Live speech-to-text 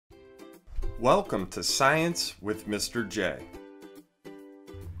Welcome to Science with Mr. J.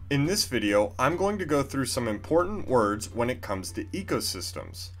 In this video, I'm going to go through some important words when it comes to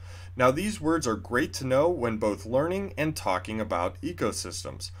ecosystems. Now, these words are great to know when both learning and talking about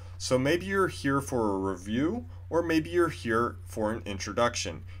ecosystems. So maybe you're here for a review, or maybe you're here for an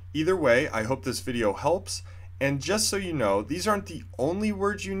introduction. Either way, I hope this video helps. And just so you know, these aren't the only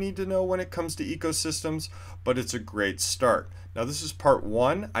words you need to know when it comes to ecosystems, but it's a great start. Now, this is part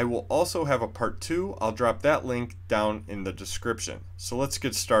 1. I will also have a part 2. I'll drop that link down in the description. So let's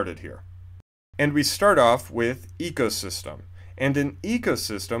get started here. And we start off with ecosystem. And an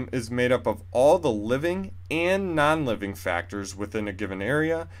ecosystem is made up of all the living and non-living factors within a given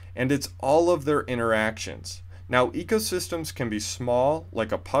area, and it's all of their interactions. Now, ecosystems can be small,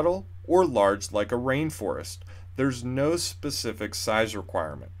 like a puddle, or large, like a rainforest. There's no specific size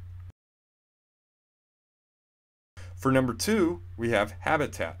requirement. For number 2, we have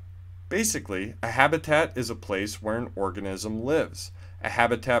habitat. Basically, a habitat is a place where an organism lives. A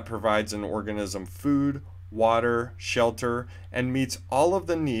habitat provides an organism food, water, shelter, and meets all of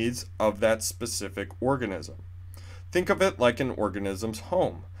the needs of that specific organism. Think of it like an organism's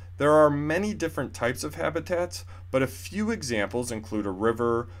home. There are many different types of habitats, but a few examples include a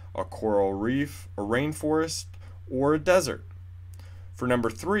river, a coral reef, a rainforest, or a desert. For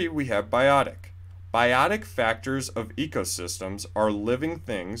number 3, we have biotic. Biotic factors of ecosystems are living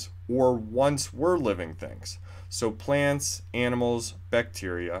things or once were living things, so plants, animals,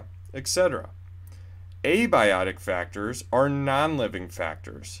 bacteria, etc. Abiotic factors are non-living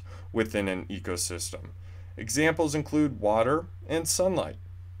factors within an ecosystem. Examples include water and sunlight.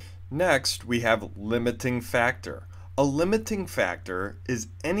 Next, we have limiting factor. A limiting factor is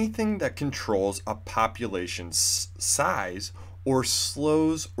anything that controls a population's size or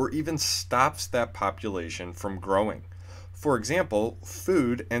slows or even stops that population from growing. For example,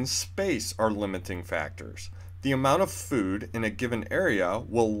 food and space are limiting factors. The amount of food in a given area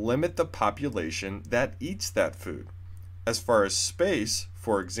will limit the population that eats that food. As far as space,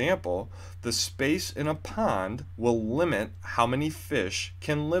 for example, the space in a pond will limit how many fish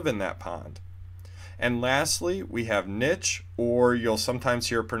can live in that pond. And lastly, we have niche, or you'll sometimes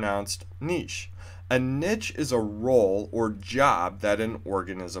hear pronounced niche. A niche is a role or job that an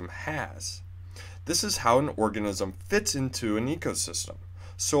organism has. This is how an organism fits into an ecosystem.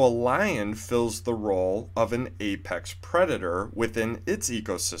 So a lion fills the role of an apex predator within its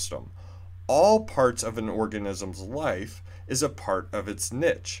ecosystem. All parts of an organism's life is a part of its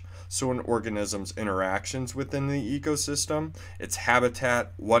niche. So an organism's interactions within the ecosystem, its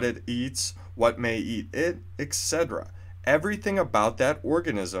habitat, what it eats, what may eat it, etc. Everything about that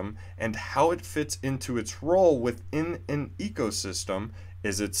organism and how it fits into its role within an ecosystem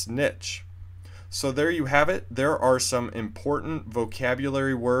is its niche. So there you have it. There are some important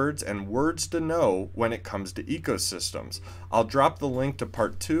vocabulary words and words to know when it comes to ecosystems. I'll drop the link to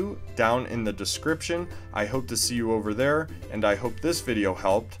part 2 down in the description. I hope to see you over there, and I hope this video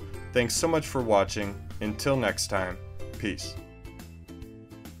helped. Thanks so much for watching. Until next time, peace.